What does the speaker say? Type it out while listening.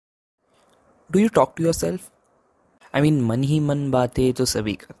Do you talk to your self? I mean मन ही मन बातें तो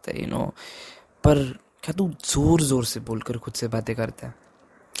सभी करते हैं, पर क्या तू जोर जोर से बोलकर खुद से बातें करता है?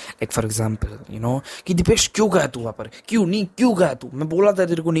 लाइक फॉर एग्जाम्पल कि दीपेश क्यों गया तू वहाँ पर, क्यों गया तू, मैं बोला था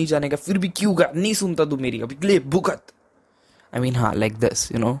तेरे को नहीं जाने का, फिर भी क्यों गया, नहीं सुनता तू मेरी, अभी ले भुगत. आई मीन हाँ, like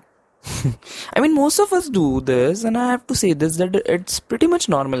this I mean most of us do this, and I have to say this that it's pretty much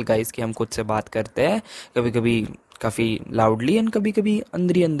normal guys कि हम खुद से बात करते हैं, कभी कभी काफ़ी लाउडली एंड कभी कभी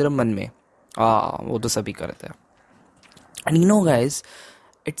अंदर मन में. वो तो सभी करते हैं. And guys,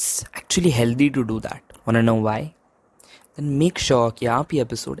 it's actually healthy to do that. Wanna know why? Then make sure कि आप ये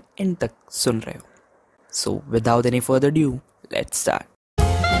एपिसोड एंड तक सुन रहे हो. So without any further ado, let's start.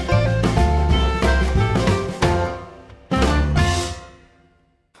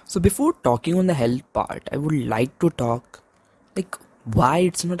 So before talking on the health part, I would like to talk like why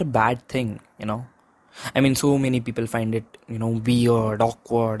it's not a bad thing, I mean, so many people find it, weird,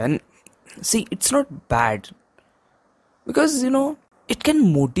 awkward, and see, it's not bad because, it can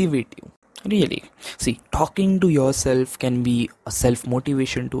motivate you. Really. See, talking to yourself can be a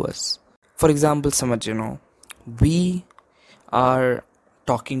self-motivation to us. For example, samajh, we are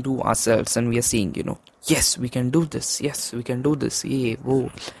talking to ourselves and we are saying, yes, we can do this. Yes, we can do this. ये वो.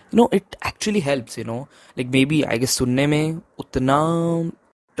 It actually helps, Like maybe, I guess, सुनने में उतना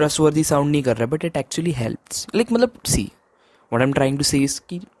trustworthy sound नहीं कर रहा, but it actually helps. Like, मतलब, see, what I'm trying to say is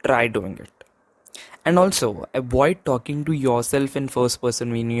कि try doing it. And also, avoid talking to yourself in first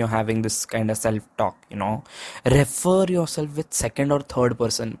person when you're having this kind of self-talk, Refer yourself with second or third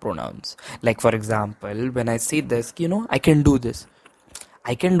person pronouns. Like, for example, when I say this, I can do this.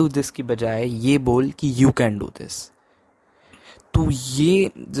 I can do this की बजाय ये बोल कि you can do this. तो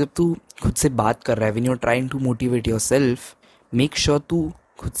ये जब तू खुद से बात कर रहा है, when you're trying to motivate yourself, make sure तू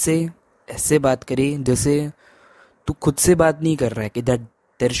खुद से ऐसे बात करे जैसे तू खुद से बात नहीं कर रहा है कि that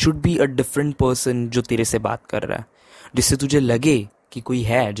there should be a different person जो तेरे से बात कर रहा है, जिससे तुझे लगे कि कोई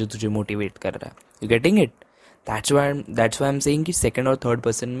है जो तुझे मोटिवेट कर रहा है. You getting it? That's why I'm saying कि second और third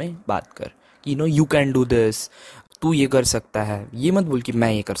person में बात कर कि you can do this. तू ये कर सकता है. ये मत बोल कि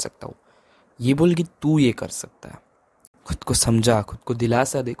मैं ये कर सकता हूँ, ये बोल कि तू ये कर सकता है. खुद को समझा, खुद को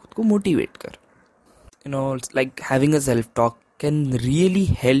दिलासा दे, खुद को मोटिवेट कर. Like having a self talk can really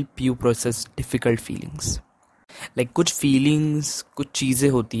help you process difficult feelings. Like कुछ feelings, कुछ चीज़ें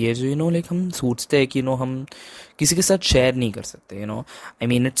होती है जो like हम सोचते हैं कि हम किसी के साथ शेयर नहीं कर सकते. I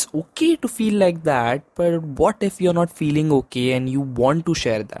mean, it's okay to feel like that, but what if you're not feeling okay and you want to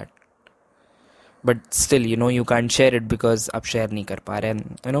share that? But still you can't share it because आप शेयर नहीं कर पा रहे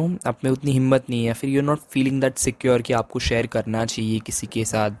हैं, आप में उतनी हिम्मत नहीं है, फिर you're not feeling that secure कि आपको शेयर करना चाहिए किसी के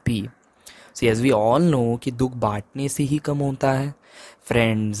साथ भी. So as we all know कि दुख बांटने से ही कम होता है.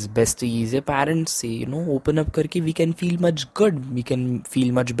 फ्रेंड्स, बेस्टीज या पेरेंट्स से ओपन अप करके we can feel much good, we can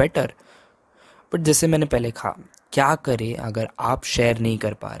feel much better. But जैसे मैंने पहले कहा, क्या करे अगर आप शेयर नहीं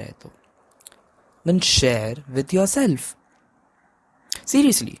कर पा रहे तो then share with yourself.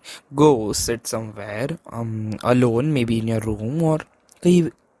 Seriously, go sit somewhere alone, maybe in your room, और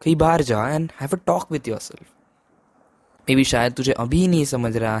कहीं बाहर जा and have a talk with yourself. Maybe शायद तुझे अभी नहीं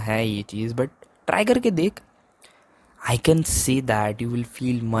समझ रहा है ये चीज़, but try करके देख. I can say that you will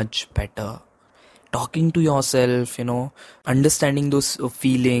feel much better. Talking to yourself, understanding those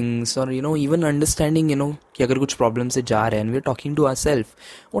feelings, or even understanding, कि अगर कुछ problem से जा रहे हैं and we're talking to ourselves,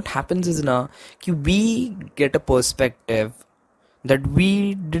 what happens is ना कि we get a perspective that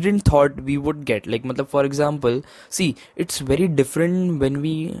we didn't thought we would get. Like मतलब for example, see, it's very different when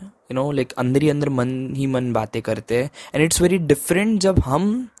we like अंदर ही अंदर मन ही मन बातें करते हैं, and it's very different जब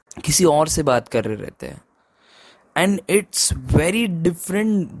हम किसी और से बात कर रहे रहते हैं, and it's very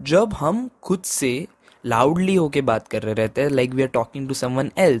different जब हम खुद से loudly होके बात कर रहे रहते हैं, like we are talking to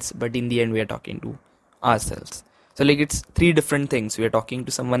someone else, but in the end we are talking to ourselves. So like it's three different things. We are talking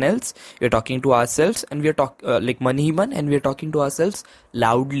to someone else, we are talking to ourselves, and we are like man hi man, and we are talking to ourselves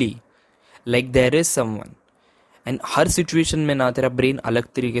loudly, like there is someone. And her situation में ना तेरा brain अलग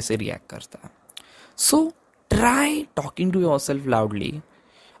तरीके से react करता है. So try talking to yourself loudly.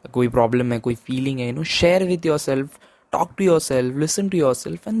 कोई problem है, कोई feeling है, share with yourself, talk to yourself, listen to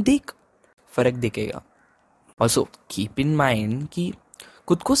yourself, and देख फर्क दिखेगा. Also keep in mind कि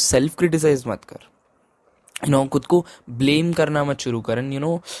खुद को self criticize मत कर. खुद को ब्लेम करना मत शुरू कर.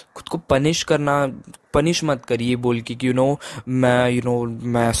 खुद को पनिश मत करिए बोल के कि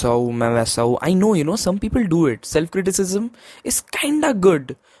मैं ऐसा हूँ, मैं वैसा हूँ. I know some people do it. Self criticism is kind of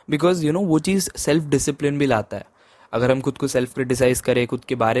good because वो चीज़ सेल्फ डिसिप्लिन भी लाता है. अगर हम खुद को सेल्फ क्रिटिसाइज करें, खुद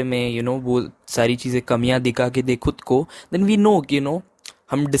के बारे में वो सारी चीज़ें कमियां दिखा के दे खुद को, देन वी नो कि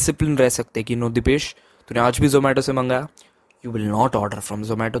हम डिसिप्लिन रह सकते कि दीपेश तूने आज भी जोमेटो से मंगाया, you will not order from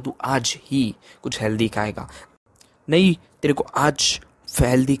Zomato. तू आज ही कुछ हेल्दी खाएगा. नहीं, तेरे को आज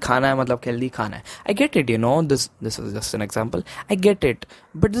हेल्दी खाना है मतलब हेल्दी खाना है. I get it, this is just an example. I get it.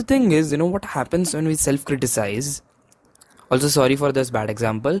 But the thing is, what happens when we self criticize. Also, sorry for this bad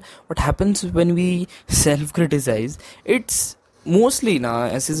example. What happens when we self criticize, it's mostly ना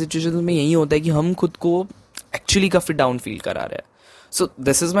ऐसी situation में यही होता है कि हम खुद को एक्चुअली काफ़ी डाउन फील करा रहे हैं. So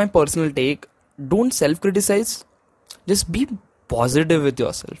this is my personal take. Don't self criticise. Just be positive with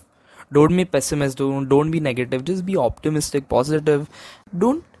yourself. Don't be pessimist. Don't be negative. Just be optimistic, positive.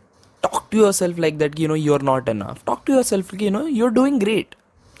 Don't talk to yourself like that, you're not enough. Talk to yourself like, you're doing great.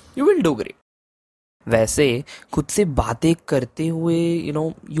 You will do great. वैसे खुद से बातें करते हुए,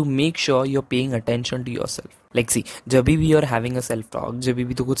 you make sure you're paying attention to yourself. Like see, जब भी you're having a self talk, जब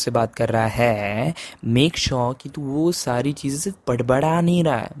भी तू खुद से बात कर रहा है, make sure कि तू वो सारी चीज़ें सिर्फ बड़बड़ा नहीं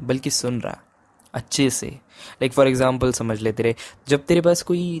रहा है, बल्कि सुन रहा है अच्छे से. लाइक फॉर एग्जाम्पल समझ ले, जब तेरे पास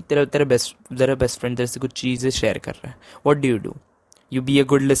कोई तेरा बेस्ट फ्रेंड तेरे से कुछ चीज़ें शेयर कर रहा है, what do? You be a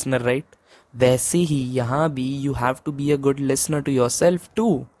good listener, right? वैसे ही यहाँ भी you have to be a good listener to your self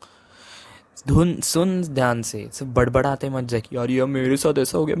to. सुन ध्यान से, सिर्फ बड़बड़ाते मत जा कि यार मेरे साथ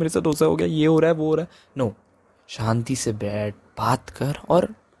ऐसा हो गया, मेरे साथ वैसा हो गया, ये हो रहा है, वो हो रहा है. नो, शांति से बैठ, बात कर और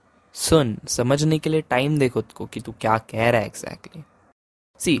सुन. समझने के लिए टाइम दे खुद को कि तू क्या कह रहा है exactly.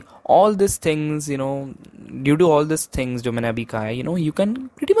 See, all these things, due to all these things जो मैंने अभी कहा है, you can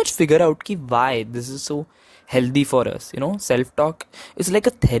pretty much figure out कि why this is so healthy for us. Self-talk is like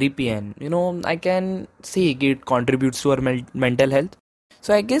a therapy, and I can say it contributes to our mental health.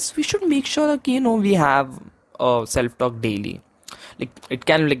 So I guess we should make sure that we have self-talk daily. Like it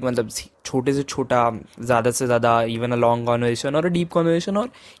can मतलब छोटे से छोटा, ज़्यादा से ज़्यादा, even a long conversation or a deep conversation or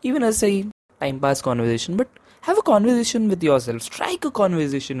even a say time pass conversation, but have a conversation with yourself. Strike a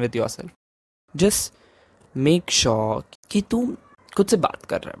conversation with yourself. Just make sure कि तू खुद से बात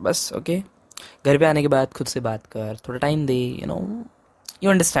कर रहा है बस. ओके, घर पे आने के बाद खुद से बात कर, थोड़ा टाइम दे.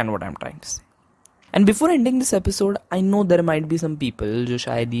 You understand what I'm trying to say. And before ending this episode, I know there might be some people जो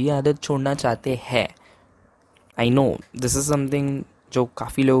शायद ये आदत छोड़ना चाहते हैं. I know this is something जो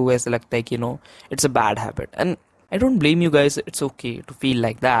काफ़ी लोगों को ऐसा लगता है कि it's a bad habit, and I don't blame you guys. It's okay to feel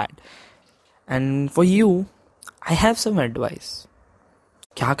like that. And for you, I have some advice.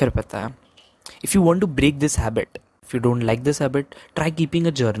 क्या कर पता है? If you want to break this habit, if you don't like this habit, try keeping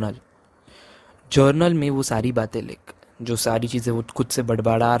a journal. Journal में वो सारी बातें लिख, जो सारी चीज़ें वो खुद से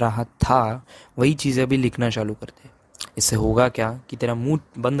बड़बड़ा रहा था, वही चीज़ें भी लिखना चालू कर दे. इससे होगा क्या कि तेरा मुंह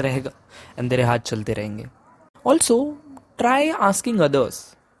बंद रहेगा एंड तेरे हाथ चलते रहेंगे. Also, try asking others.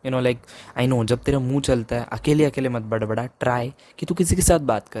 Like I know जब तेरा मुंह चलता है, अकेले मत बड़बड़ा. ट्राई कि तू किसी के साथ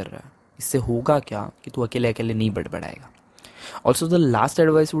बात कर रहा है. इससे होगा क्या कि तू अकेले नहीं बढ़ाएगा. Also the last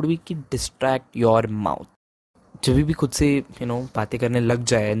advice would be कि डिस्ट्रैक्ट योर माउथ. जब भी खुद से बातें करने लग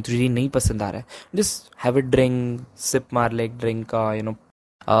जाए एंड तुझे नहीं पसंद आ रहा है, just have a drink, sip मार ले एक ड्रिंक का,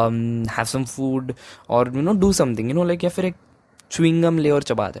 हैव सम फूड और डू समथिंग, लाइक या फिर एक च्युइंगम ले और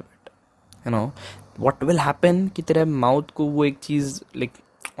चबा दे. बट व्हाट विल हैपन कि तेरे माउथ को वो एक चीज़ लाइक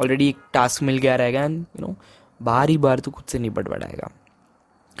ऑलरेडी एक टास्क मिल गया रहेगा एंड बार तू खुद से नहीं बढ़ाएगा.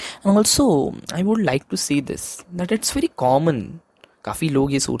 And also, I would like to say this, that it's very common. काफ़ी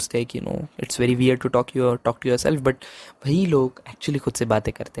लोग ये सोचते हैं कि it's very weird to talk to yourself, but वही लोग actually खुद से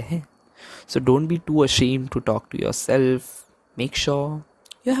बातें करते हैं. So don't be too ashamed to talk to yourself. Make sure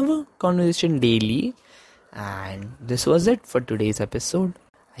you have a conversation daily. And this was it for today's episode.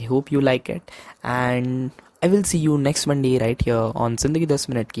 I hope you like it. And I will see you next Monday right here on Zindagi 10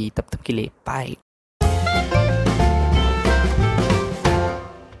 Minute की. तब तक के लिए bye.